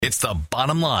It's the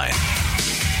bottom line.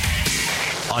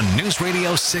 On News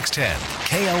Radio 610,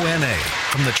 KONA.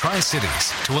 From the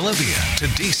Tri-Cities to Olympia to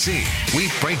D.C.,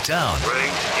 we break down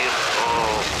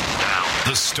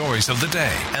the stories of the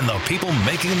day and the people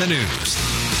making the news.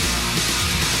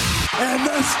 And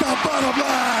that's the bottom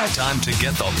line. Time to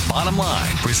get the bottom line.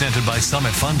 Presented by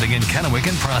Summit Funding in Kennewick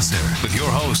and Prosser. With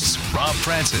your hosts, Rob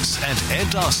Francis and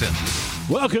Ed Dawson.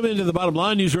 Welcome into the bottom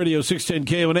line. News Radio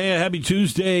 610 KONA. Happy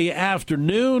Tuesday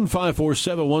afternoon.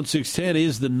 547-1610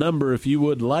 is the number if you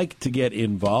would like to get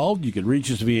involved. You can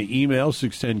reach us via email,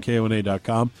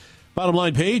 610kona.com. Bottom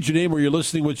line page, your name, where you're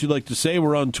listening, what you'd like to say.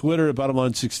 We're on Twitter at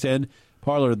bottomline610,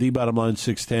 Parler at the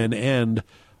bottomline610, and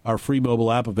our free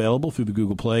mobile app available through the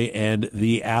Google Play and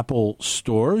the Apple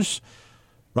stores.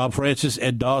 Rob Francis,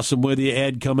 Ed Dawson with you.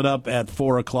 Ed, coming up at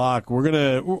 4 o'clock. We're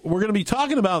gonna be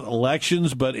talking about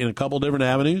elections, but in a couple different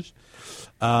avenues.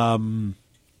 At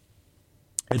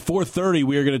 4:30,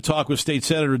 we are going to talk with State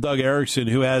Senator Doug Erickson,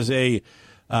 who has a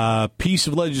piece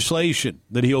of legislation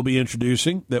that he'll be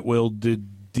introducing that will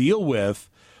deal with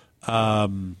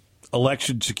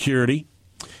election security.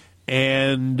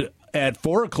 And at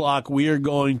 4 o'clock, we are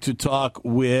going to talk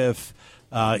with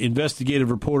investigative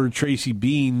reporter Tracy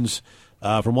Beans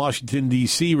from Washington,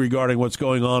 D.C., regarding what's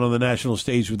going on the national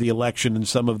stage with the election and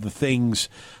some of the things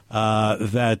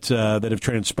that have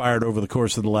transpired over the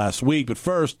course of the last week. But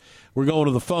first, we're going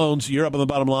to the phones. You're up on the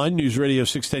bottom line. News Radio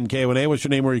 610 KONA. What's your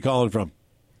name? Where are you calling from?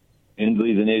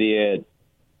 Inslee's an idiot.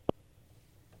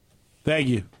 Thank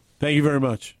you. Thank you very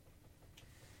much.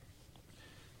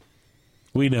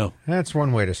 We know. That's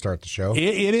one way to start the show.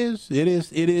 It is.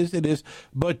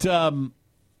 But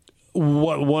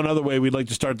one other way we'd like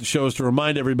to start the show is to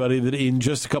remind everybody that in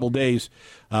just a couple days,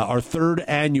 our third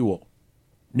annual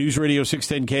News Radio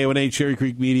 610 KONA Cherry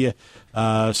Creek Media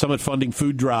Summit Funding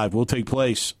Food Drive will take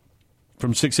place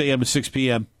from 6 a.m. to 6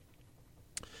 p.m.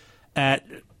 at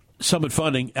Summit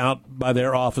Funding out by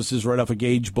their offices right off of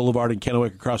Gage Boulevard in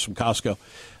Kennewick across from Costco.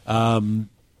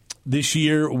 This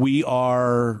year we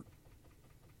are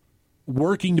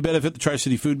working to benefit the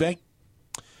Tri-City Food Bank.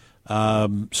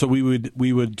 So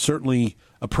we would certainly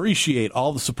appreciate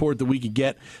all the support that we could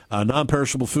get.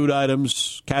 Non-perishable food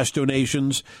items, cash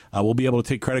donations. We'll be able to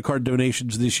take credit card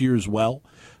donations this year as well.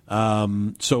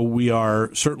 So we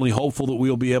are certainly hopeful that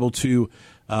we'll be able to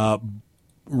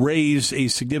raise a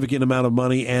significant amount of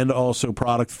money and also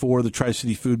product for the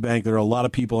Tri-City Food Bank. There are a lot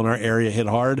of people in our area hit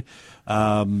hard.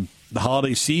 The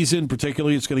holiday season,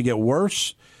 particularly, it's going to get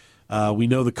worse. We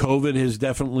know the COVID has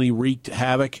definitely wreaked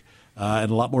havoc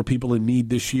and a lot more people in need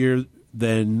this year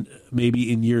than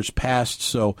maybe in years past.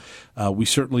 So we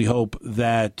certainly hope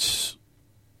that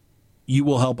you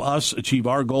will help us achieve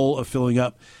our goal of filling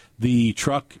up the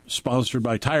truck sponsored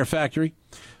by Tire Factory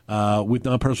with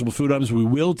non-perishable food items. We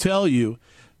will tell you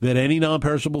that any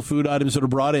non-perishable food items that are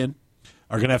brought in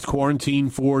are going to have to quarantine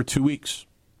for 2 weeks.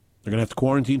 They're going to have to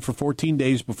quarantine for 14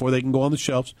 days before they can go on the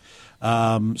shelves.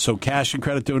 So cash and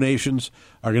credit donations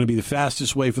are going to be the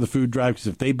fastest way for the food drive, because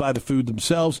if they buy the food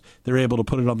themselves, they're able to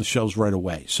put it on the shelves right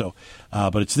away. So,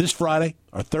 but it's this Friday,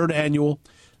 our third annual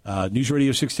News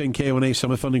Radio 610 KONA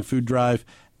Summit Funding Food Drive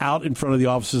out in front of the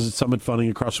offices at Summit Funding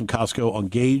across from Costco on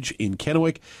Gage in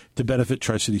Kennewick to benefit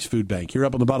Tri-Cities Food Bank. You're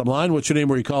up on the bottom line. What's your name?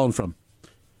 Where are you calling from?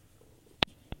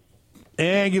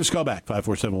 And give us a call back,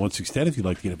 547-1610, if you'd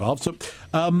like to get involved. So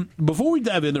before we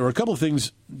dive in, there are a couple of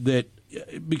things that,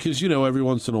 because, you know, every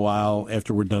once in a while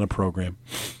after we're done a program,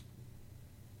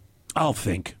 I'll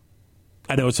think.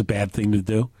 I know it's a bad thing to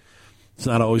do. It's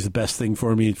not always the best thing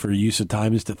for me for use of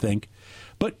time is to think.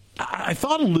 But I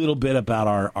thought a little bit about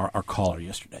our caller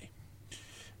yesterday.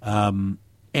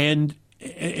 And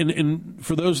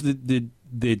for those that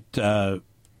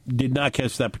did not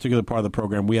catch that particular part of the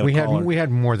program, we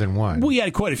had more than one. We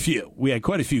had quite a few. We had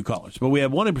quite a few callers, but we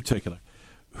had one in particular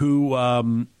who,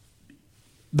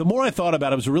 the more I thought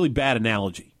about it, was a really bad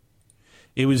analogy.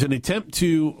 It was an attempt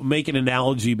to make an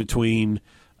analogy between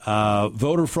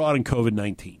voter fraud and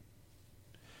COVID-19.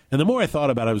 And the more I thought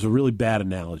about it, it was a really bad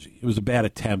analogy. It was a bad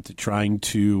attempt at trying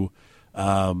to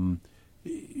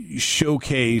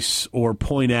showcase or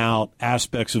point out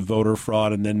aspects of voter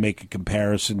fraud and then make a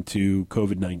comparison to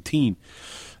COVID-19.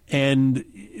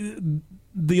 And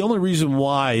the only reason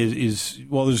why is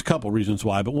well, there's a couple reasons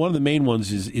why, but one of the main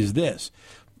ones is this.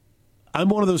 I'm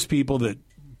one of those people that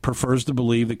prefers to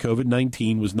believe that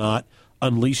COVID-19 was not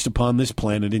unleashed upon this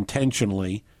planet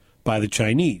intentionally by the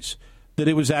Chinese, that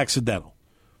it was accidental,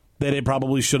 that it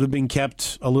probably should have been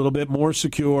kept a little bit more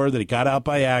secure, that it got out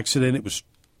by accident. It was,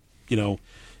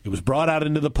 It was brought out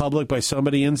into the public by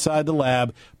somebody inside the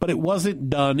lab, but it wasn't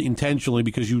done intentionally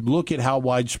because you look at how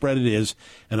widespread it is,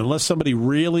 and unless somebody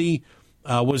really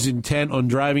was intent on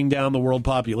driving down the world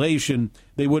population,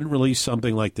 they wouldn't release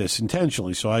something like this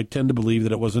intentionally. So I tend to believe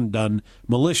that it wasn't done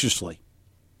maliciously.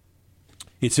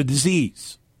 It's a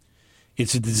disease.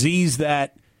 It's a disease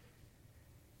that,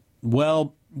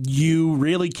 well, you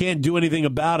really can't do anything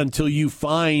about until you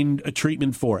find a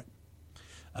treatment for it.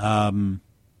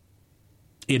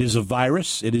 It is a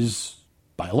virus. It is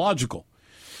biological.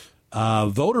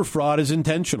 Voter fraud is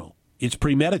intentional. It's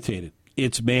premeditated.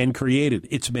 It's man-created.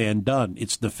 It's man-done.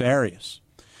 It's nefarious.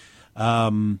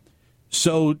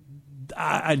 So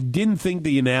I didn't think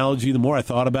the analogy, the more I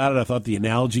thought about it, I thought the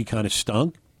analogy kind of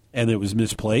stunk and it was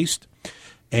misplaced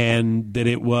and that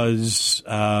it was,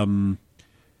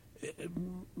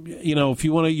 if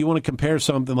you want to compare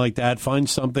something like that, find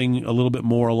something a little bit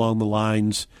more along the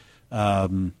lines, a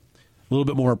little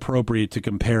bit more appropriate to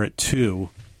compare it to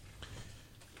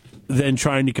than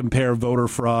trying to compare voter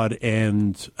fraud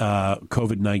and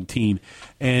COVID-19.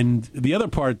 And the other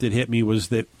part that hit me was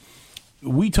that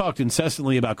we talked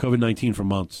incessantly about COVID-19 for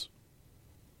months.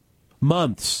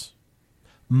 Months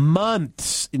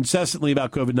incessantly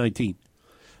about COVID-19.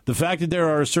 The fact that there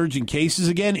are surging cases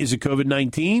again, is it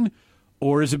COVID-19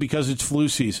 or is it because it's flu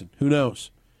season? Who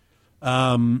knows?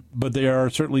 But there are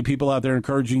certainly people out there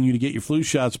encouraging you to get your flu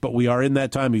shots, but we are in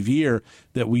that time of year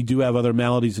that we do have other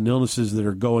maladies and illnesses that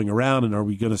are going around, and are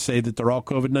we going to say that they're all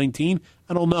COVID-19?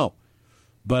 I don't know.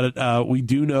 But we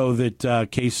do know that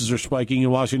cases are spiking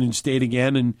in Washington State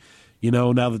again, and,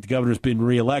 now that the governor's been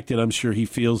reelected, I'm sure he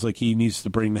feels like he needs to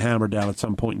bring the hammer down at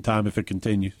some point in time if it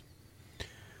continues.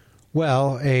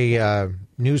 Well, a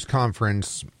news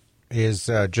conference is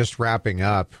just wrapping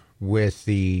up with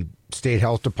the State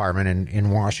Health Department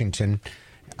in Washington.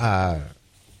 And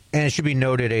it should be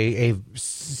noted a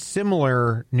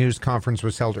similar news conference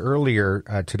was held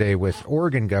earlier today with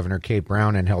Oregon Governor Kate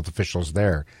Brown and health officials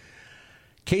there.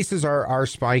 Cases are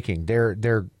spiking.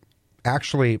 They're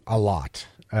actually a lot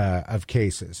of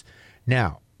cases.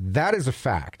 Now, that is a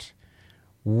fact.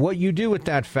 What you do with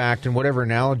that fact and whatever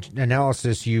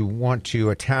analysis you want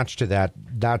to attach to that,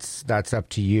 that's up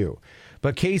to you.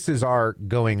 But cases are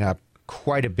going up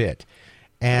quite a bit.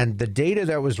 And the data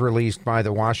that was released by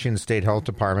the Washington State Health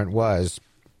Department was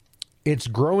it's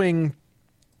growing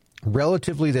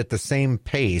relatively at the same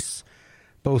pace,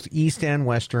 both East and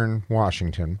Western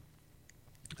Washington,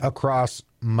 across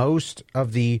most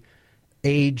of the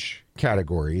age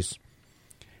categories,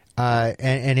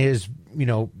 and is,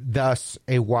 thus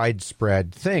a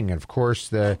widespread thing. And of course,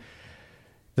 the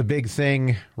big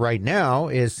thing right now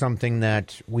is something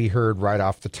that we heard right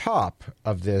off the top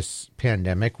of this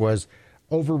pandemic was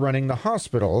overrunning the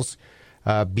hospitals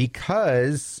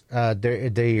because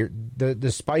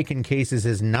the spike in cases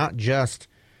is not just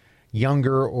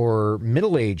younger or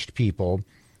middle-aged people.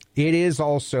 It is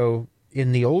also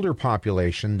in the older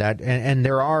population that, and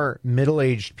there are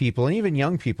middle-aged people and even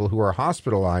young people who are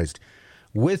hospitalized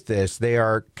with this. They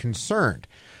are concerned.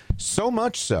 So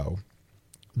much so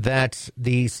that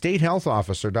the state health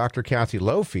officer, Dr. Kathy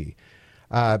Lofi,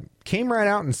 came right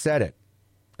out and said it.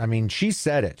 I mean, she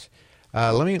said it.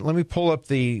 Let me pull up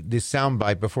the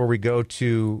soundbite before we go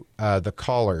to the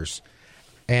callers,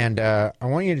 and I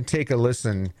want you to take a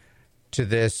listen to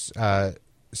this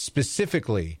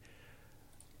specifically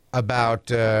about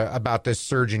this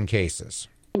surge in cases.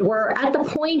 We're at the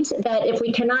point that if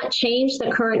we cannot change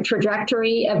the current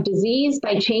trajectory of disease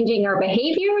by changing our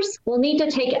behaviors, we'll need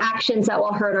to take actions that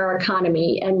will hurt our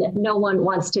economy, and no one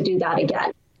wants to do that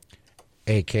again.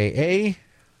 AKA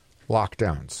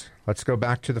lockdowns. Let's go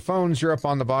back to the phones. You're up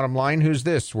on the bottom line. Who's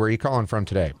this? Where are you calling from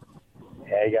today?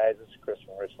 Hey, guys. This is Chris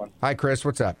from Richmond. Hi, Chris.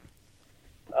 What's up?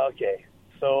 Okay.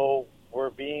 So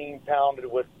we're being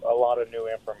pounded with a lot of new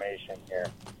information here.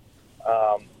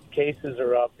 Cases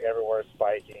are up everywhere,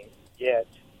 spiking, yet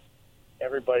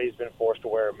everybody's been forced to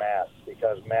wear masks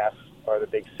because masks are the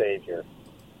big savior.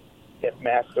 If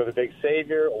masks are the big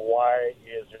savior, why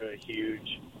is there a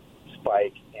huge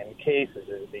spike in cases?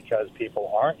 Is it because people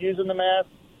aren't using the mask?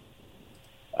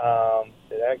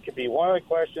 That could be one of the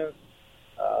questions.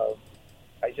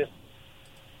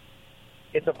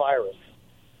 It's a virus.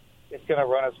 It's going to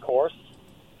run its course.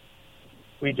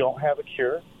 We don't have a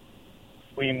cure.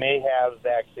 We may have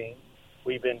vaccines.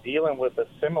 We've been dealing with a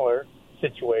similar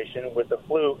situation with the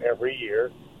flu every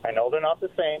year. I know they're not the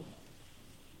same,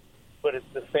 but it's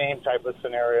the same type of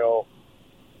scenario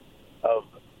of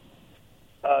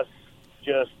us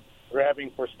just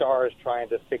grabbing for stars trying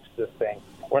to fix this thing.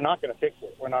 We're not going to fix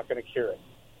it. We're not going to cure it.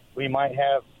 We might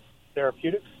have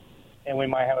therapeutics, and we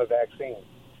might have a vaccine.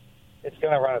 it's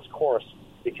going to run its course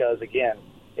because, again,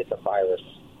 it's a virus.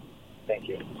 Thank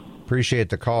you. Appreciate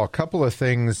the call. A couple of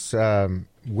things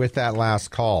with that last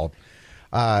call.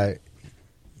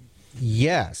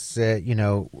 Yes, it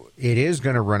is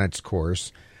going to run its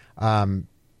course.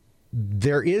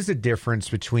 There is a difference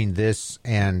between this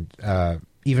and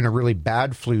even a really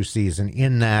bad flu season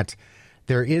in that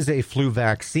there is a flu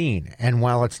vaccine. And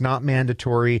while it's not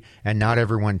mandatory and not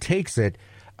everyone takes it,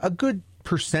 a good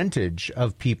percentage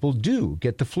of people do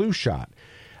get the flu shot.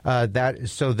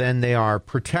 So then they are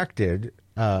protected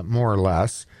more or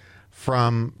less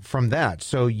from that.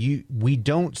 So we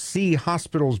don't see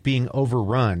hospitals being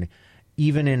overrun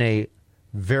even in a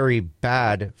very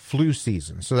bad flu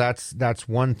season. So that's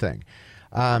one thing.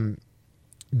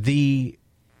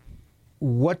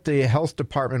 What the health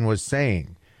department was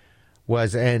saying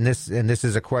was, and this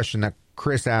is a question that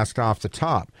Chris asked off the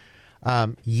top.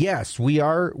 Yes, we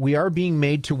are being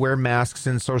made to wear masks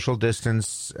and social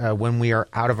distance when we are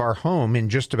out of our home in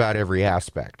just about every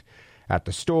aspect, at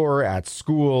the store, at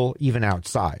school, even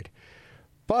outside.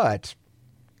 But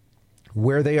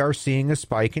where they are seeing a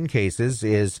spike in cases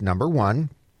is, number one,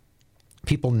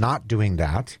 people not doing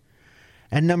that,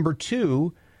 and number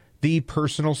two, the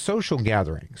personal social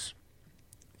gatherings.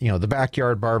 The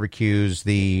backyard barbecues,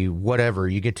 the whatever,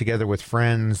 you get together with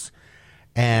friends,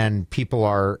 and people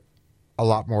are a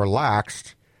lot more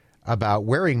laxed about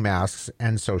wearing masks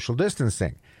and social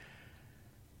distancing.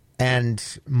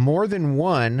 And more than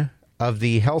one of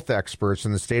the health experts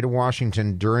in the state of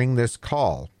Washington during this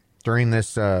call, during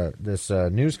this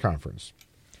news conference,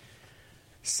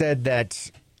 said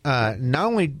that not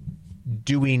only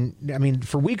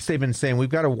for weeks they've been saying we've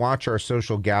got to watch our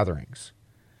social gatherings,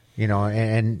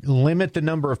 and limit the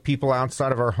number of people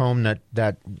outside of our home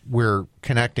that we're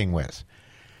connecting with.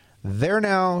 They're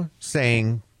now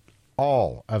saying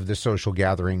all of the social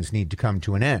gatherings need to come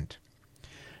to an end.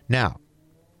 Now,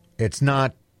 it's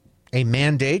not a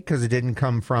mandate because it didn't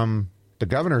come from the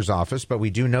governor's office, but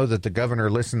we do know that the governor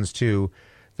listens to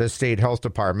the state health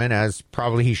department, as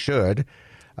probably he should,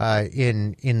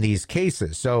 in these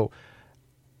cases. So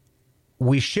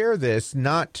we share this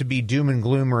not to be doom and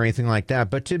gloom or anything like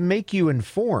that, but to make you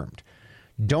informed.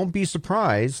 Don't be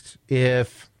surprised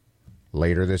if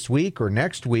later this week or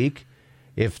next week,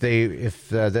 if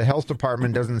the health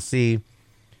department doesn't see,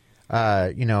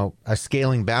 a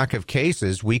scaling back of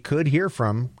cases, we could hear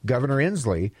from Governor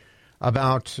Inslee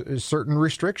about certain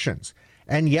restrictions.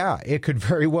 And yeah, it could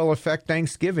very well affect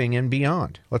Thanksgiving and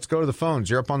beyond. Let's go to the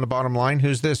phones. You're up on the bottom line.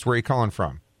 Who's this? Where are you calling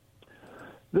from?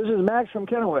 This is Max from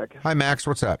Kennewick. Hi, Max.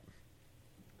 What's up?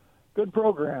 Good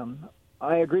program.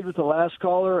 I agreed with the last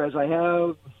caller, as I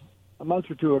have a month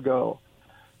or two ago.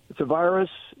 It's a virus.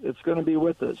 It's going to be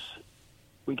with us.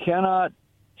 We cannot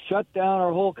shut down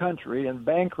our whole country and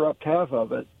bankrupt half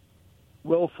of it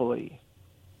willfully.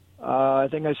 I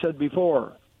think I said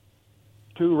before,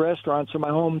 2 restaurants in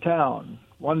my hometown.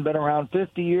 One been around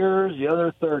 50 years, the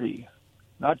other 30.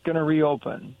 Not going to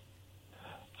reopen.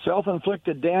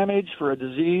 Self-inflicted damage for a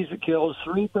disease that kills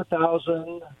 3 per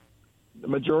 1,000, the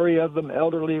majority of them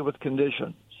elderly with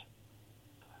conditions.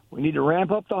 We need to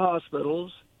ramp up the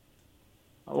hospitals.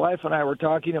 My wife and I were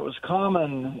talking, it was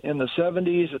common in the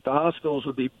 70s that the hospitals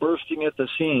would be bursting at the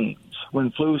seams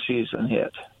when flu season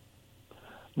hit.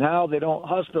 Now they don't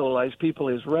hospitalize people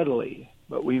as readily,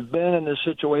 but we've been in this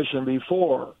situation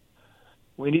before.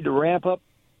 We need to ramp up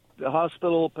the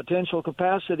hospital potential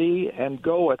capacity and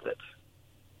go with it.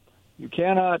 You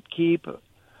cannot keep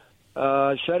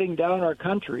shutting down our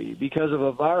country because of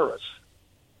a virus.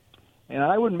 And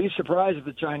I wouldn't be surprised if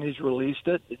the Chinese released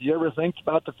it. Did you ever think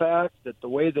about the fact that the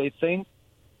way they think,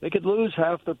 they could lose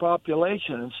half their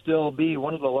population and still be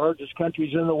one of the largest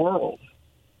countries in the world?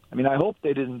 I mean, I hope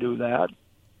they didn't do that.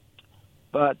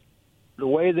 But the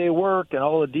way they work and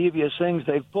all the devious things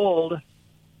they've pulled,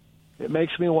 it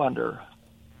makes me wonder.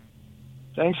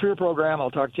 Thanks for your program. I'll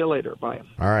talk to you later. Bye.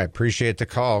 All right. Appreciate the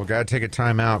call. We've got to take a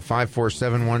time out.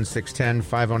 547-1610,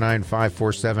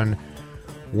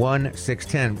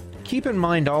 509-547-1610. Keep in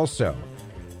mind also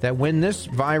that when this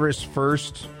virus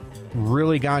first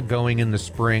really got going in the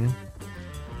spring,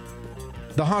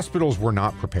 the hospitals were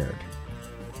not prepared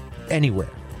anywhere.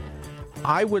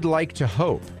 I would like to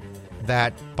hope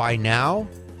that by now,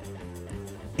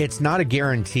 it's not a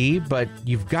guarantee, but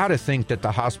you've got to think that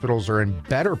the hospitals are in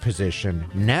better position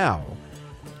now,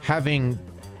 having,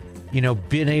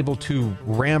 been able to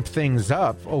ramp things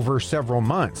up over several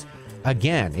months.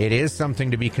 Again, it is something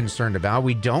to be concerned about.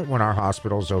 We don't want our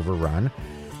hospitals overrun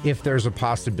if there's a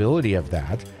possibility of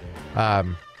that.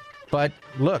 But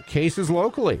look, cases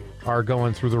locally are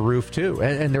going through the roof too.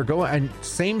 And they're going, and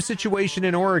same situation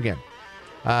in Oregon.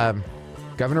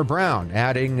 Governor Brown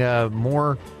adding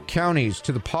more counties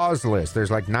to the pause list.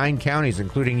 There's like 9 counties,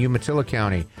 including Umatilla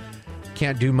County.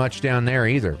 Can't do much down there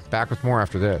either. Back with more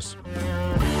after this.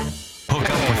 Hook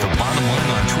up with the Bottom Line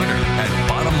on Twitter at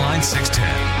BottomLine610.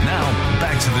 Now,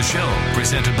 back to the show,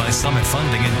 presented by Summit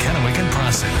Funding in Kennewick and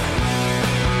Prosser.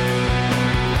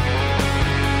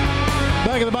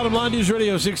 Back at the Bottom Line, News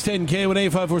Radio 610 KONA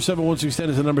 547-1610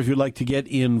 is the number if you'd like to get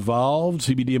involved.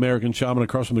 CBD American Shaman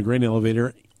across from the grain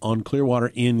elevator on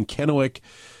Clearwater in Kennewick.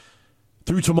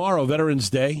 Through tomorrow, Veterans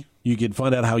Day, you can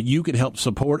find out how you can help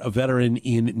support a veteran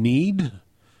in need,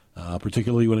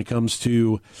 particularly when it comes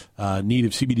to need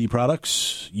of CBD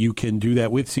products. You can do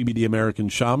that with CBD American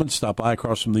Shaman. Stop by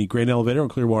across from the grain elevator on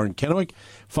Clearwater in Kennewick.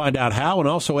 Find out how, and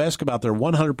also ask about their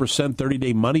 100%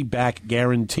 30-day money-back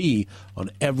guarantee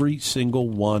on every single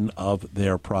one of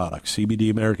their products. CBD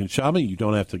American Shaman, you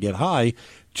don't have to get high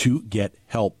to get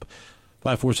help.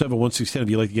 547-1610 if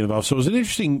you'd like to get involved. So it was an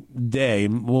interesting day.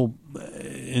 Well,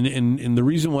 and the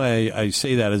reason why I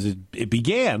say that is it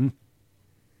began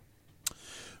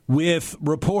with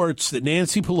reports that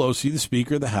Nancy Pelosi, the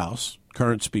Speaker of the House,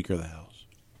 current Speaker of the House,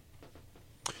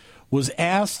 was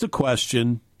asked a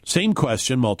question, same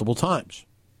question, multiple times.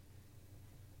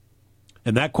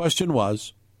 And that question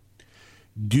was,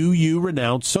 do you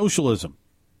renounce socialism?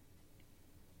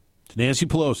 To Nancy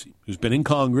Pelosi, who's been in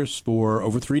Congress for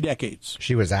over 3 decades.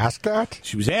 She was asked that?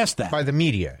 She was asked that. By the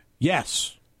media?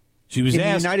 Yes. She was in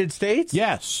asked. the United States?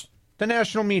 Yes. The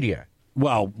national media?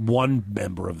 Well, one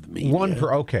member of the media.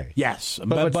 Okay. Yes.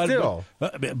 But still,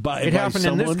 it happened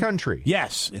in this country.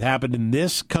 Yes, it happened in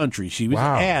this country. She was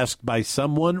asked by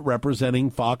someone representing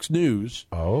Fox News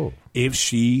if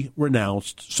she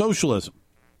renounced socialism.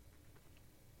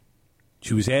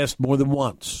 She was asked more than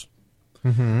once.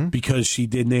 Mm-hmm. Because she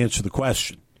didn't answer the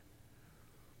question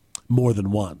more than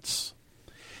once.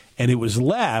 And it was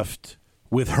left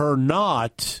with her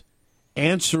not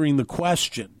answering the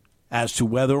question as to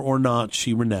whether or not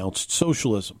she renounced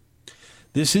socialism.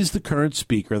 This is the current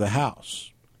Speaker of the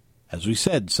House. As we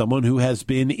said, someone who has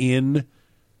been in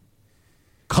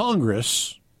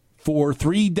Congress for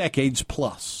 3 decades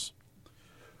plus,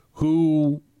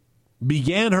 who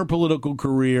began her political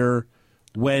career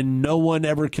when no one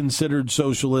ever considered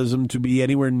socialism to be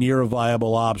anywhere near a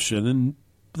viable option, and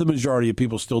the majority of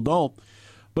people still don't.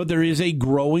 But there is a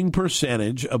growing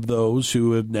percentage of those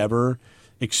who have never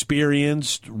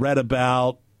experienced, read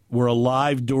about, were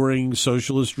alive during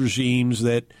socialist regimes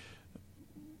that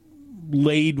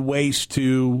laid waste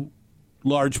to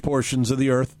large portions of the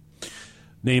earth,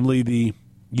 namely the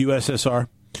USSR,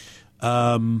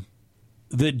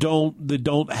 that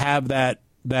don't have that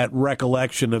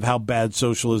recollection of how bad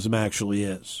socialism actually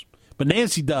is. But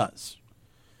Nancy does.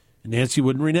 And Nancy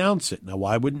wouldn't renounce it. Now,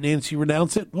 why wouldn't Nancy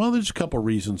renounce it? Well, there's a couple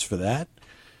reasons for that.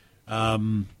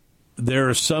 There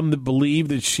are some that believe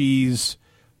that she's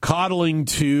coddling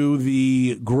to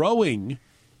the growing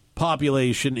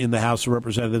population in the House of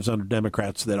Representatives under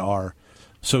Democrats that are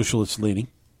socialist-leaning.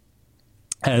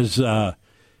 As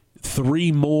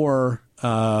 3 more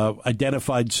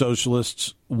identified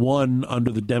socialists won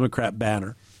under the Democrat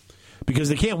banner, because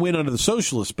they can't win under the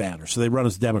socialist banner, so they run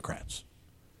as Democrats.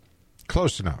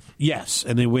 Close enough. Yes,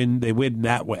 and they win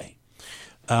that way.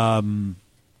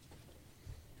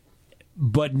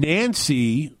 But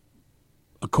Nancy,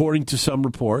 according to some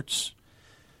reports,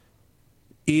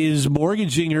 is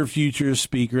mortgaging her future as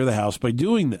Speaker of the House by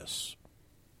doing this.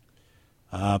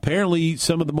 Apparently,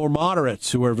 some of the more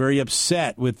moderates who are very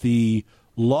upset with the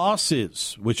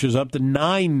losses, which is up to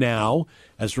 9 now,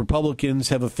 as Republicans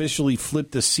have officially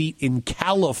flipped a seat in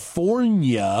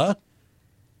California,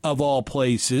 of all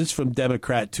places, from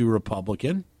Democrat to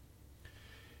Republican.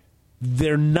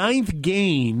 Their 9th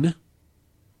gain,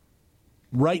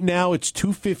 right now it's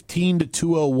 215 to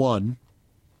 201.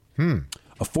 A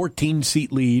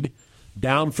 14-seat lead,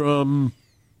 down from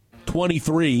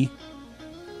 23.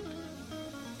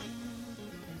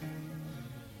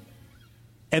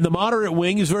 And the moderate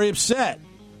wing is very upset.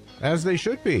 As they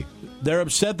should be. They're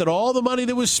upset that all the money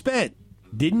that was spent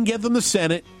didn't get them the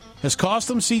Senate, has cost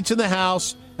them seats in the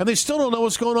House, and they still don't know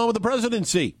what's going on with the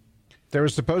presidency. There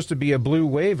was supposed to be a blue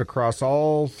wave across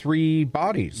all 3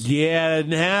 bodies. Yeah, it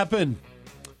didn't happen.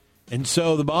 And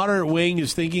so the moderate wing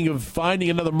is thinking of finding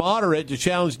another moderate to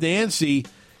challenge Nancy,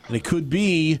 and it could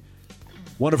be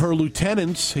one of her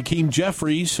lieutenants, Hakeem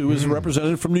Jeffries, who is a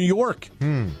representative from New York.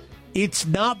 It's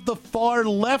not the far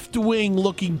left wing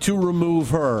looking to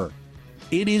remove her.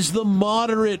 It is the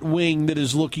moderate wing that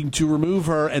is looking to remove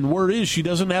her, and word is she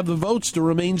doesn't have the votes to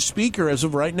remain Speaker as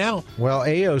of right now. Well,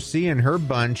 AOC and her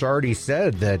bunch already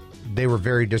said that they were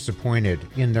very disappointed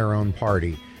in their own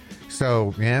party.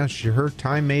 So, yeah, her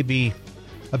time may be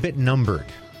a bit numbered.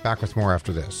 Back with more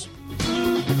after this.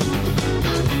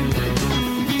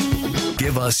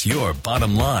 Give us your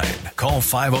bottom line. Call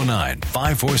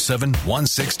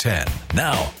 509-547-1610.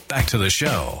 Now, back to the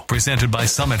show. Presented by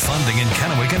Summit Funding in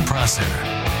Kennewick and Prosser.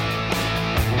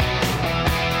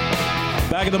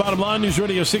 Back at the bottom line, News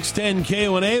Radio 610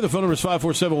 KONA. The phone number is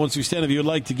 547-1610 if you would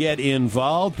like to get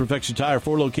involved. Perfection Tire,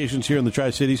 4 locations here in the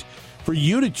Tri-Cities for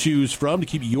you to choose from to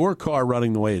keep your car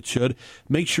running the way it should.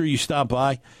 Make sure you stop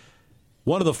by.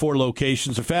 One of the 4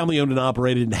 locations are family-owned and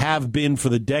operated and have been for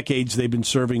the decades they've been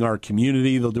serving our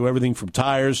community. They'll do everything from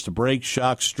tires to brakes,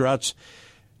 shocks, struts,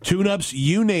 tune-ups,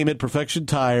 you name it. Perfection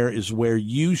Tire is where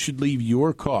you should leave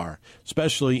your car,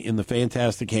 especially in the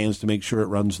fantastic hands to make sure it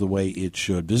runs the way it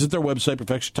should. Visit their website,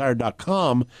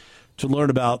 perfectiontire.com, to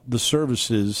learn about the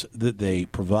services that they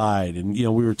provide. And,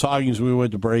 we were talking as we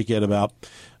went to break it about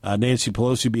Nancy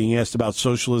Pelosi being asked about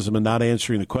socialism and not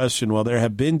answering the question. Well, there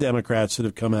have been Democrats that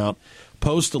have come out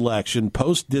post-election,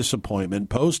 post-disappointment,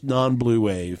 post-non-blue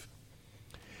wave,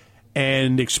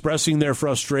 and expressing their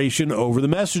frustration over the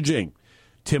messaging.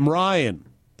 Tim Ryan,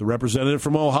 the representative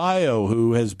from Ohio,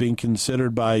 who has been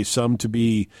considered by some to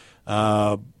be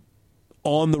on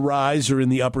the rise or in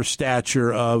the upper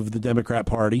stature of the Democrat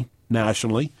Party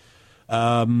nationally.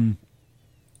 Abigail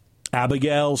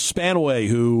Spanaway,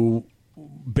 who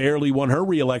barely won her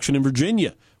reelection in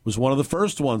Virginia, was one of the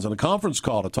first ones on a conference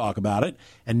call to talk about it.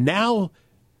 And now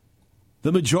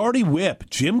the majority whip,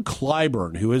 Jim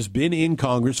Clyburn, who has been in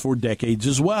Congress for decades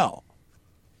as well,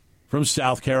 from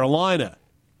South Carolina,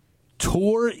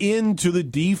 tore into the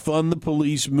defund the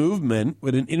police movement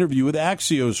with an interview with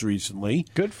Axios recently.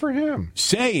 Good for him.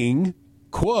 Saying,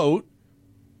 quote,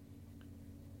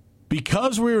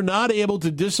 because we were not able to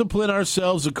discipline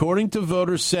ourselves according to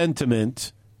voter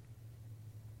sentiment,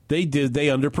 they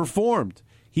underperformed.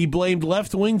 He blamed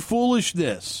left-wing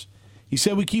foolishness. He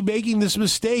said, we keep making this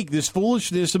mistake, this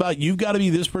foolishness about you've got to be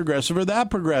this progressive or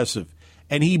that progressive.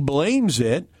 And he blames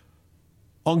it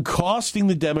on costing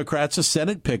the Democrats a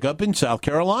Senate pickup in South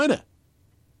Carolina.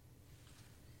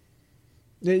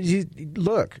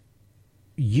 Look,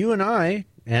 you and I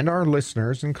and our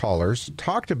listeners and callers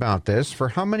talked about this for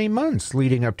how many months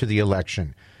leading up to the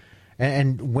election?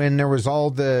 And when there was all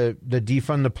the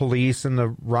defund the police and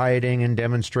the rioting and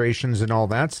demonstrations and all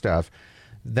that stuff,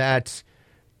 that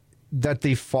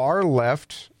the far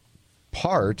left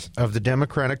part of the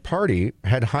Democratic Party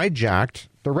had hijacked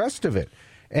the rest of it.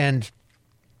 And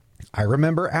I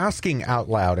remember asking out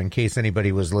loud, in case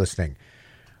anybody was listening,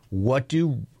 what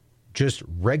do just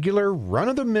regular,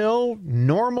 run-of-the-mill,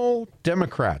 normal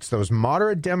Democrats, those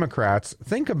moderate Democrats,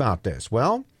 think about this?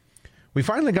 Well, we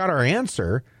finally got our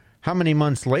answer. How many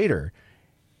months later,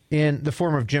 in the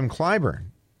form of Jim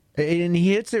Clyburn, and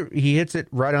he hits it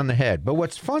right on the head. But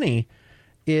what's funny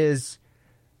is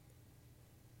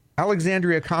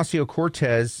Alexandria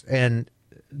Ocasio-Cortez and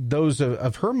those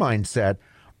of her mindset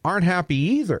aren't happy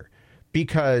either,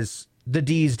 because the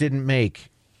D's didn't make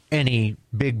any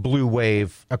big blue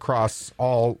wave across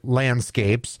all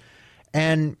landscapes,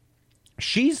 and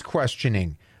she's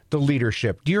questioning the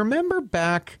leadership. Do you remember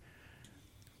back?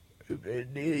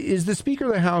 Is the Speaker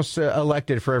of the House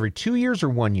elected for every 2 years or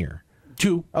 1 year?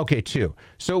 2. Okay, 2.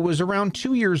 So it was around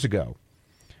 2 years ago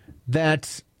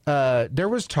that there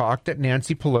was talk that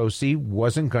Nancy Pelosi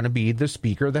wasn't going to be the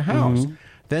Speaker of the House. Mm-hmm.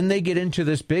 Then they get into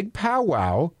this big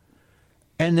powwow,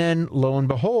 and then lo and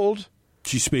behold,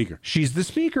 she's Speaker. She's the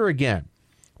Speaker again.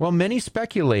 Well, many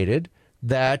speculated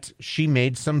that she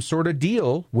made some sort of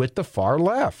deal with the far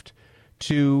left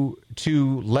to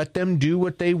let them do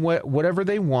whatever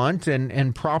they want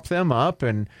and prop them up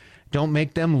and don't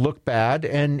make them look bad,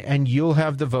 and you'll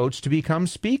have the votes to become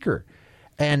Speaker.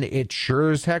 And it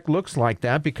sure as heck looks like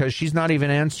that, because she's not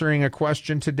even answering a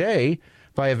question today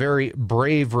by a very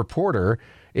brave reporter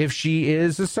if she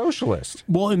is a socialist.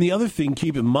 Well, and the other thing,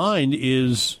 keep in mind,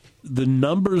 is the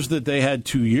numbers that they had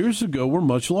 2 years ago were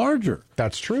much larger.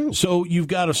 That's true. So you've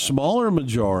got a smaller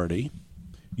majority.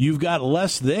 You've got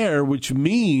less there, which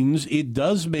means it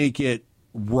does make it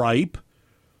ripe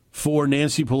for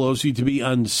Nancy Pelosi to be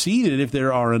unseated if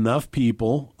there are enough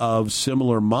people of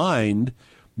similar mind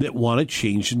that want to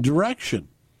change in direction.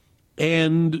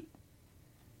 And,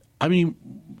 I mean,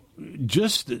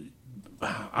 just,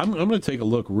 I'm going to take a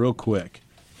look real quick.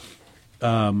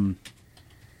 Who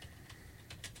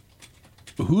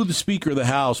the Speaker of the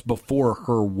House before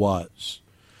her was.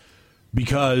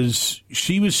 Because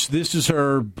this is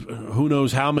her who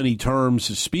knows how many terms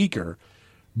as Speaker,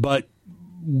 but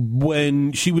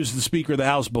when she was the Speaker of the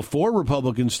House before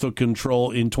Republicans took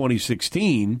control in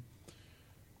 2016,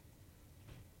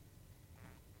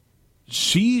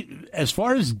 as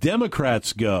far as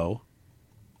Democrats go,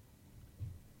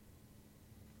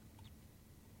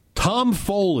 Tom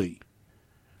Foley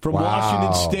from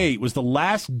Washington State was the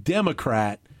last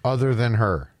Democrat. Other than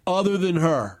her.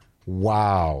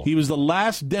 Wow. He was the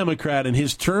last Democrat, and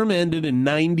his term ended in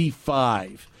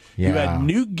 95. Yeah. You had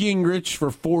Newt Gingrich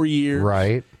for 4 years.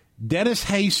 Right. Dennis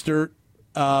Hastert.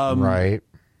 Right.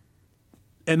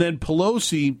 And then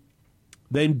Pelosi,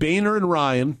 then Boehner and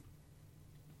Ryan,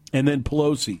 and then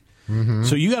Pelosi. Mm-hmm.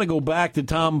 So you got to go back to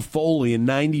Tom Foley in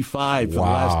 95 for the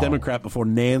last Democrat before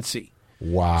Nancy.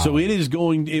 Wow. So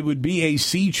it would be a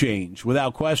sea change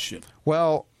without question.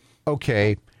 Well,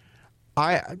 okay.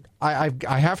 I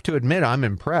have to admit I'm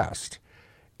impressed.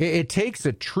 It takes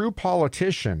a true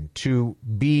politician to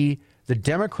be the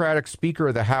Democratic Speaker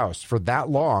of the House for that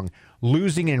long,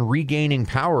 losing and regaining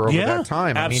power over that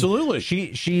time. Absolutely. I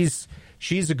mean,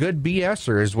 she's a good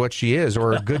BSer is what she is,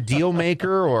 or a good deal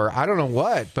maker, or I don't know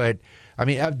what. But, I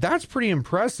mean, that's pretty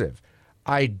impressive.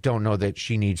 I don't know that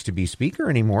she needs to be Speaker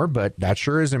anymore, but that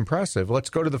sure is impressive. Let's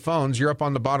go to the phones. You're up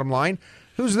on the bottom line.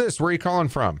 Who's this? Where are you calling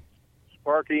from?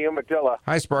 Sparky Umatilla.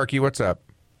 Hi, Sparky. What's up?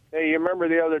 Hey, you remember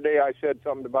the other day I said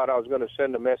something about I was going to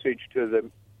send a message to the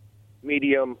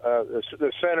medium,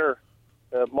 the center,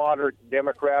 moderate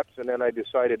Democrats, and then I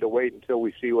decided to wait until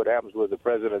we see what happens with the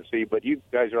presidency. But you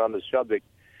guys are on the subject.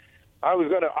 I was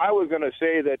going to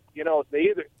say that, you know,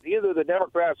 either the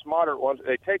Democrats, moderate ones,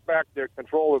 they take back their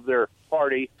control of their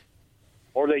party,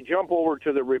 or they jump over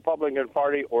to the Republican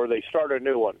Party, or they start a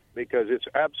new one, because it's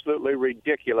absolutely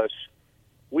ridiculous.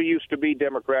 We used to be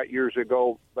Democrat years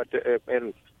ago, but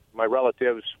and my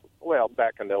relatives, well,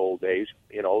 back in the old days,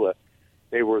 you know,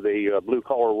 they were the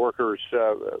blue-collar workers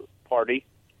party.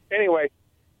 Anyway,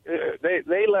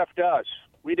 they left us.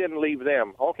 We didn't leave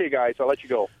them. Okay, guys, I'll let you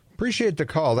go. Appreciate the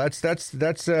call. That's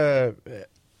I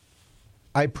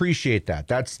appreciate that.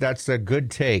 That's a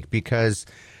good take, because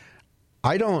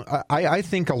I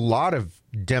think a lot of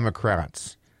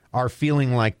Democrats are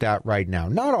feeling like that right now.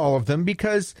 Not all of them,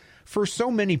 because for so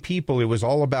many people it was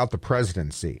all about the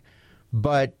presidency.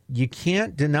 But you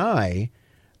can't deny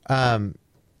in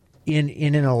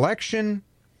an election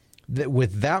that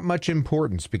with that much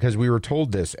importance, because we were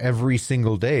told this every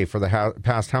single day for the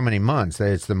past how many months,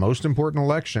 that it's the most important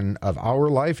election of our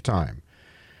lifetime,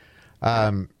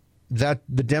 that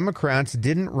the Democrats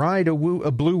didn't ride a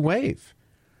blue wave.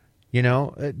 You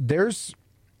know,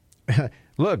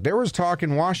 look, there was talk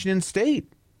in Washington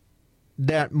State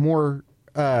that more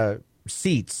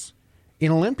seats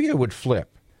in Olympia would flip.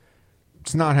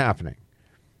 It's not happening.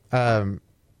 And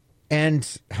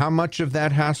how much of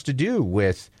that has to do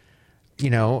with, you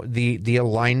know, the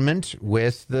alignment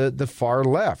with the far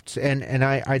left. And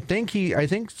I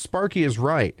think Sparky is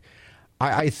right.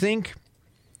 I think,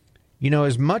 you know,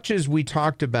 as much as we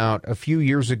talked about a few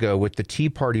years ago with the Tea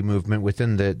Party movement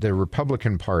within the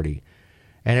Republican Party,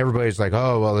 and everybody's like,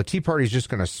 oh, well, the Tea Party is just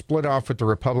going to split off with the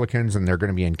Republicans and they're going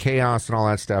to be in chaos and all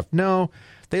that stuff. No,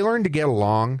 they learned to get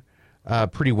along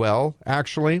pretty well,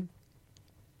 actually,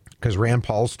 because Rand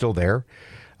Paul's still there.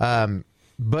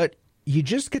 But you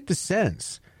just get the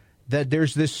sense that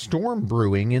there's this storm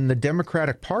brewing in the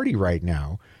Democratic Party right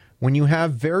now when you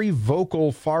have very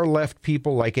vocal far-left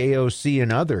people like AOC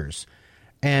and others,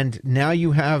 and now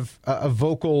you have a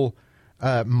vocal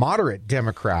moderate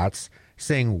Democrats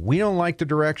saying, we don't like the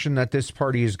direction that this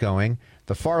party is going.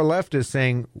 The far left is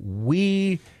saying,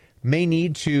 we may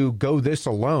need to go this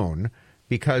alone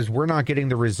because we're not getting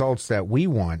the results that we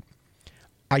want.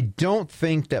 I don't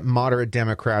think that moderate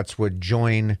Democrats would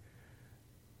join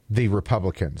the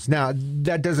Republicans. Now,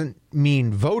 that doesn't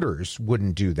mean voters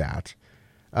wouldn't do that.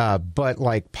 But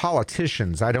like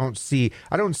politicians, I don't see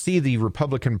the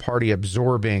Republican Party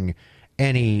absorbing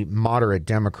any moderate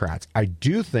Democrats. I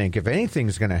do think if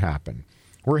anything's going to happen,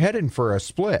 we're heading for a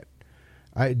split.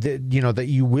 That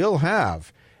you will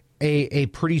have a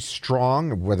pretty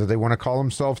strong, whether they want to call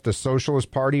themselves the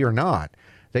Socialist Party or not,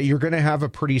 that you're going to have a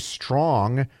pretty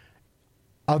strong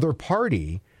other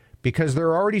party because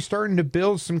they're already starting to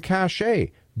build some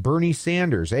cachet. Bernie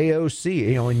Sanders,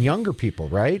 AOC, and younger people,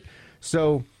 right?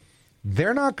 So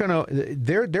they're not going to,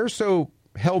 they're so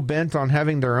hell-bent on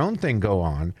having their own thing go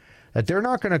on that they're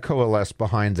not going to coalesce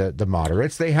behind the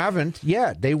moderates. They haven't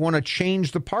yet. They want to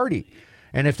change the party.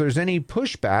 And if there's any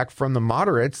pushback from the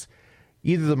moderates,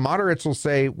 either the moderates will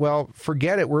say, well,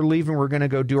 forget it, we're leaving, we're going to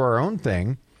go do our own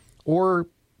thing, or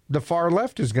the far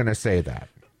left is going to say that.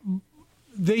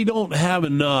 They don't have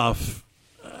enough.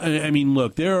 I mean,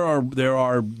 look, there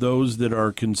are those that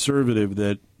are conservative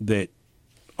that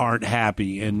aren't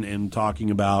happy and talking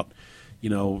about,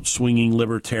 swinging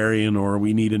libertarian, or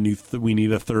we need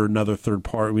a third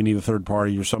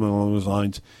party, or something along those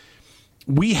lines.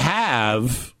 We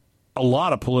have a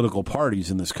lot of political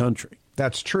parties in this country.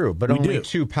 That's true, but only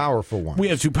two powerful ones. We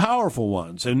have two powerful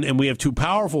ones, and we have two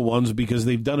powerful ones because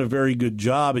they've done a very good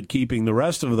job at keeping the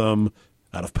rest of them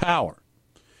out of power,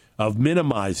 of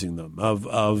minimizing them,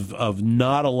 of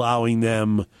not allowing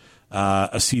them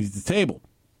a seat at the table,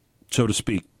 so to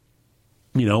speak.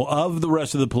 Of the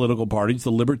rest of the political parties,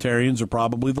 the libertarians are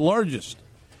probably the largest.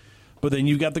 But then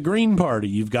you've got the Green Party,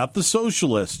 you've got the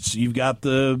socialists, you've got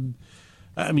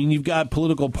you've got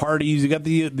political parties. You've got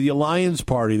the Alliance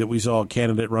Party that we saw a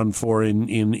candidate run for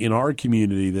in our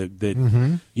community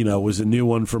that was a new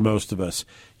one for most of us.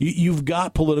 You've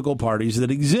got political parties that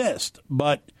exist,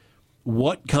 but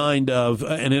what kind of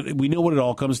we know what it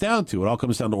all comes down to. It all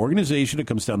comes down to organization. It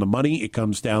comes down to money. It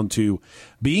comes down to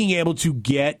being able to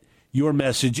get your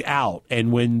message out.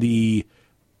 And when the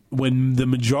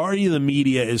majority of the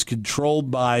media is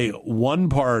controlled by one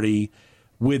party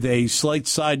with a slight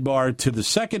sidebar to the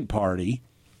second party,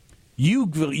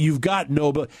 you've got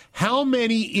no. How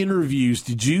many interviews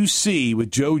did you see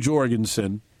with Jo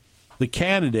Jorgensen, the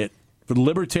candidate for the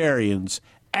Libertarians,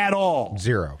 at all?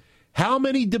 Zero. How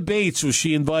many debates was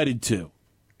she invited to?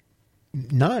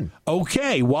 None.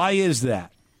 Okay, why is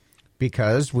that?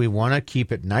 Because we want to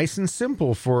keep it nice and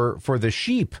simple for the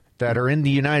sheep that are in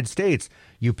the United States.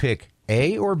 You pick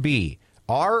A or B,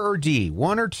 R or D,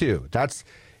 1 or 2. That's...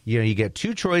 you get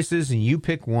two choices and you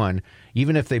pick one,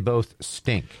 even if they both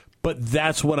stink. But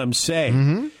that's what I'm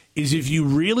saying, is if you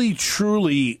really,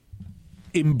 truly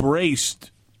embraced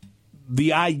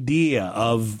the idea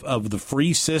of the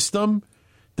free system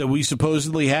that we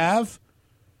supposedly have,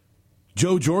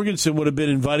 Jo Jorgensen would have been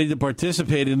invited to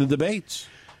participate in the debates,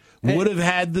 would have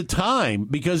had the time,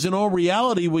 because in all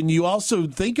reality, when you also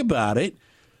think about it,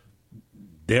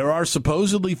 there are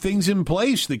supposedly things in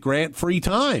place that grant free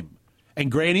time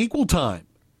and grant equal time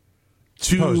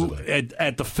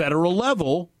at the federal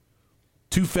level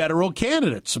to federal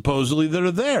candidates, supposedly, that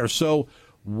are there. So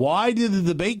why did the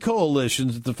debate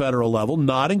coalitions at the federal level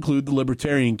not include the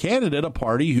Libertarian candidate, a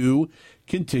party who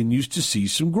continues to see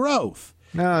some growth?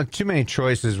 No, too many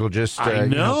choices will just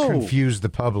confuse the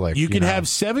public. You can have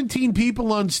 17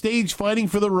 people on stage fighting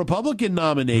for the Republican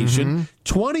nomination,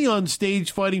 20 on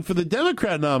stage fighting for the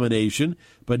Democrat nomination,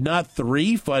 but not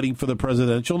 3 fighting for the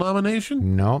presidential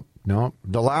nomination? No.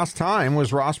 The last time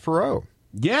was Ross Perot.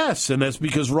 Yes, and that's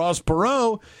because Ross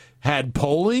Perot had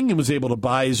polling and was able to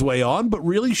buy his way on, but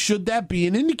really, should that be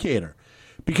an indicator?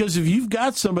 Because if you've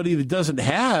got somebody that doesn't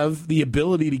have the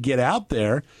ability to get out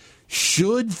there,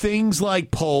 should things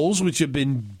like polls, which have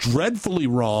been dreadfully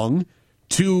wrong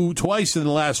twice in the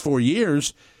last 4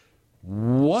 years,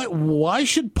 why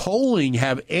should polling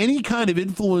have any kind of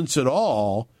influence at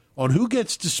all on who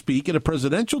gets to speak in a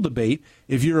presidential debate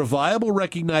if you're a viable,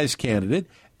 recognized candidate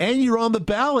and you're on the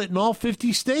ballot in all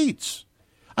 50 states?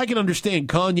 I can understand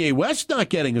Kanye West not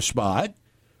getting a spot,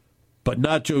 but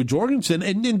not Jo Jorgensen.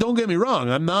 And don't get me wrong,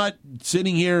 I'm not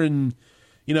sitting here and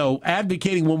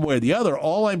advocating one way or the other.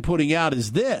 All I'm putting out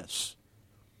is this.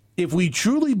 If we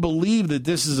truly believe that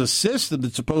this is a system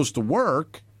that's supposed to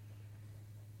work,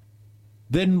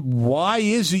 then why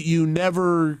is it you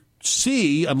never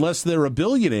see, unless they're a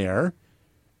billionaire,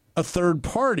 a third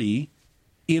party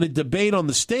in a debate on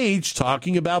the stage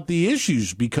talking about the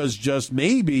issues? Because just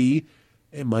maybe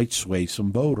it might sway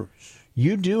some voters.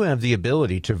 You do have the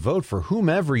ability to vote for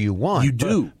whomever you want. You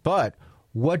do. But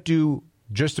what do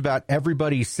just about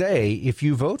everybody say if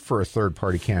you vote for a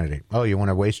third-party candidate? Oh, you want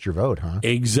to waste your vote, huh?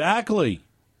 Exactly.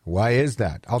 Why is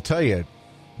that? I'll tell you,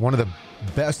 one of the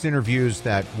best interviews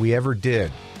that we ever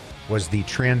did was the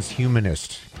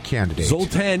transhumanist candidate.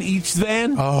 Zoltan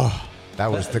Istvan? Oh,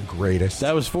 that was the greatest.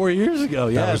 That was 4 years ago,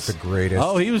 yes. That was the greatest.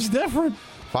 Oh, he was different.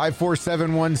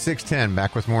 547-1610.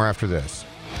 Back with more after this.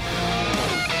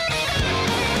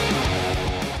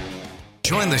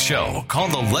 Join the show. Call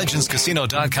the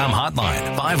legendscasino.com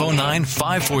hotline,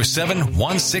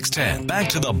 509-547-1610. Back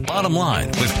to the bottom line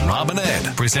with Rob and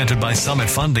Ed. Presented by Summit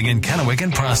Funding in Kennewick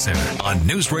and Prosser on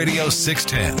News Radio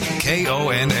 610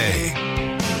 KONA.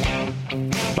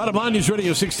 Bottom line, News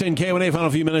Radio 610 KONA. Final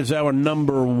few minutes, hour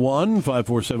number 1,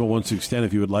 547-1610.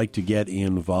 If you would like to get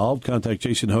involved, contact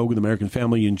Jason Hogue with American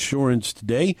Family Insurance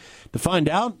today to find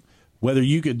out whether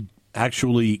you could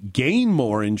actually gain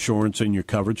more insurance in your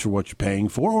coverage for what you're paying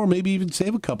for, or maybe even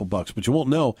save a couple bucks. But you won't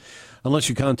know unless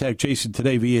you contact Jason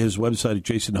today via his website at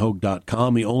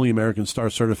jasonhogue.com, the only American Star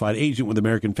certified agent with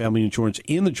American Family Insurance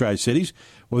in the Tri-Cities.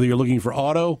 Whether you're looking for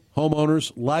auto,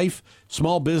 homeowners, life,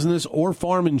 small business, or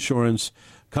farm insurance,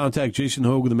 contact Jason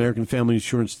Hogue with American Family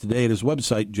Insurance today at his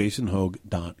website,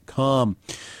 jasonhogue.com.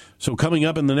 So coming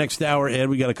up in the next hour, Ed,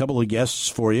 we got a couple of guests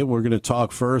for you. We're going to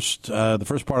talk first, the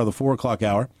first part of the 4 o'clock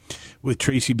hour with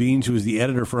Tracy Beans, who is the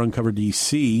editor for Uncover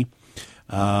DC.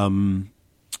 And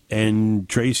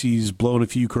Tracy's blown a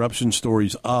few corruption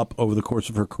stories up over the course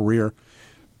of her career.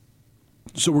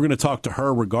 So we're going to talk to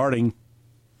her regarding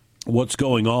what's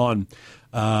going on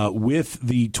with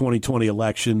the 2020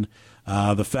 election,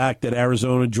 the fact that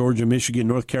Arizona, Georgia, Michigan,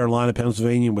 North Carolina,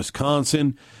 Pennsylvania, and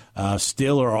Wisconsin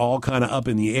still are all kind of up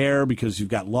in the air because you've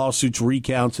got lawsuits,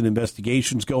 recounts, and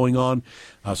investigations going on.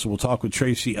 So we'll talk with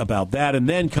Tracy about that. And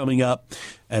then coming up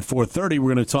at 4:30,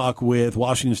 we're going to talk with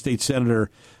Washington State Senator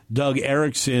Doug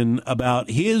Erickson about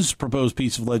his proposed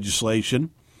piece of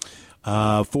legislation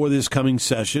for this coming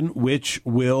session, which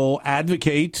will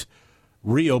advocate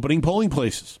reopening polling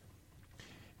places.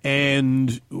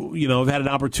 And, you know, I've had an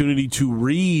opportunity to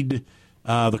read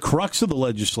the crux of the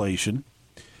legislation,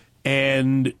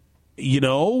 and, you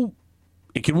know,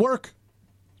 it can work.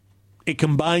 It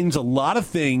combines a lot of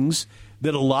things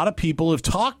that a lot of people have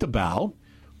talked about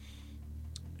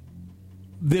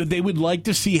that they would like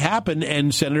to see happen,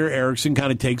 and Senator Erickson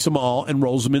kind of takes them all and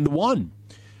rolls them into one.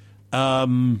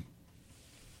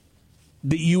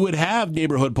 That you would have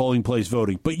neighborhood polling place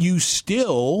voting, but you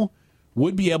still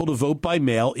would be able to vote by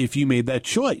mail if you made that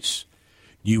choice.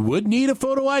 You would need a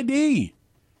photo ID,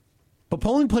 but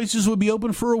polling places would be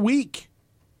open for a week.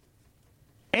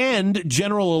 And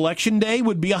General Election Day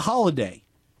would be a holiday.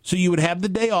 So you would have the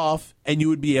day off and you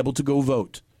would be able to go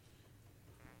vote.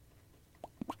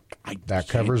 That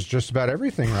covers just about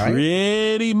everything, right?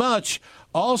 Pretty much.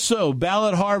 Also,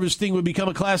 ballot harvesting would become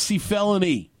a Class C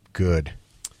felony. Good.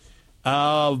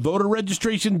 Voter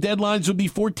registration deadlines would be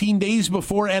 14 days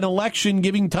before an election,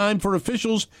 giving time for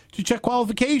officials to check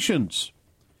qualifications.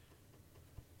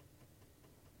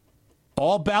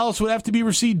 All ballots would have to be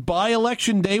received by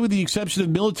Election Day, with the exception of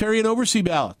military and overseas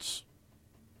ballots.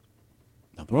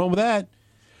 Nothing wrong with that.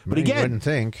 But again, you wouldn't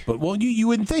think. But well, you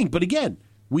wouldn't think. But again,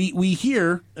 we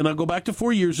hear, and I'll go back to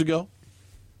 4 years ago.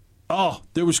 Oh,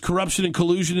 there was corruption and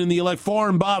collusion in the election.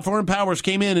 Foreign powers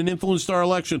came in and influenced our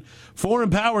election. Foreign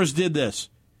powers did this.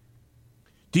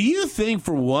 Do you think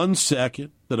for 1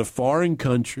 second that a foreign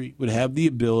country would have the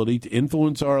ability to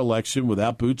influence our election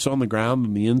without boots on the ground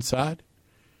on the inside?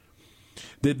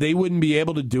 That they wouldn't be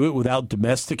able to do it without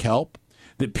domestic help?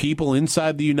 That people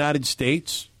inside the United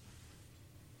States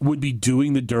would be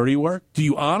doing the dirty work? Do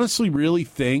you honestly really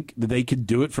think that they could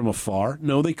do it from afar?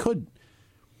 No, they couldn't.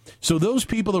 So those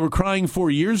people that were crying 4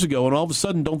 years ago and all of a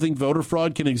sudden don't think voter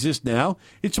fraud can exist now,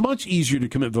 it's much easier to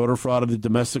commit voter fraud at the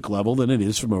domestic level than it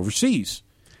is from overseas.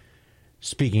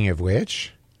 Speaking of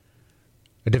which,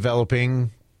 a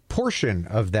developing portion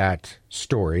of that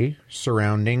story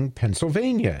surrounding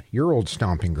Pennsylvania, your old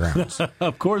stomping grounds.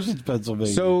 Of course it's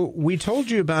Pennsylvania. So we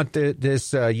told you about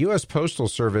this U.S. Postal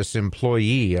Service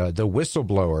employee, the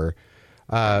whistleblower,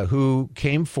 who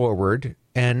came forward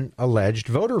and alleged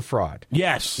voter fraud.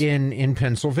 Yes. In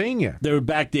Pennsylvania. They were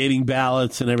backdating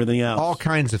ballots and everything else. All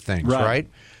kinds of things, right?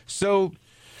 So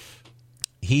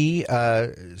he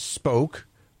spoke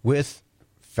with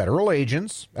federal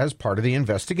agents as part of the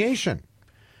investigation.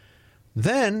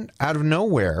 Then, out of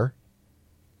nowhere,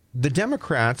 the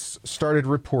Democrats started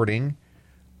reporting,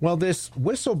 well, this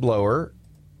whistleblower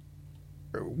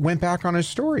went back on his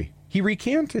story. He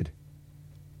recanted.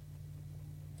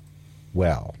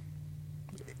 Well,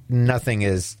 nothing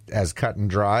is as cut and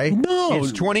dry. No.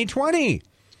 It's 2020.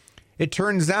 It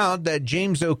turns out that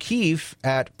James O'Keefe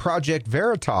at Project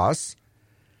Veritas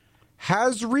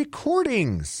has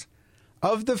recordings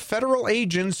of the federal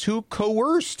agents who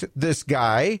coerced this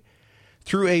guy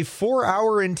through a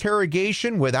 4-hour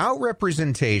interrogation without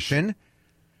representation,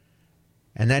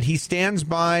 and that he stands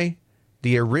by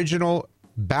the original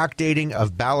backdating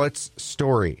of ballots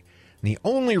story. And the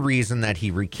only reason that he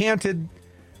recanted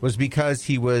was because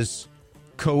he was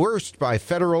coerced by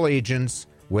federal agents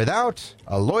without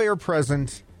a lawyer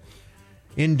present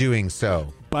in doing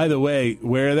so. By the way,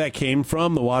 where that came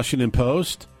from, the Washington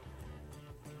Post,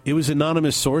 it was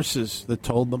anonymous sources that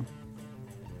told them.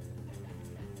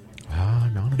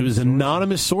 It was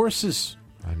anonymous sources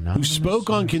who spoke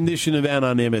on condition of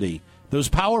anonymity. Those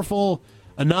powerful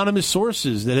anonymous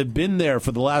sources that have been there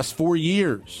for the last 4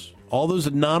 years. All those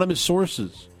anonymous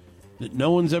sources that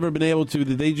no one's ever been able to,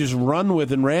 that they just run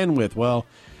with and ran with. Well,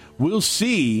 we'll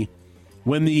see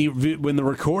when the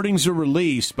recordings are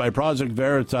released by Project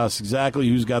Veritas exactly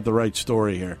who's got the right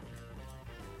story here.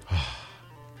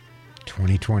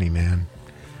 2020, man.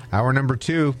 Hour number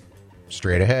 2,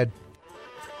 straight ahead.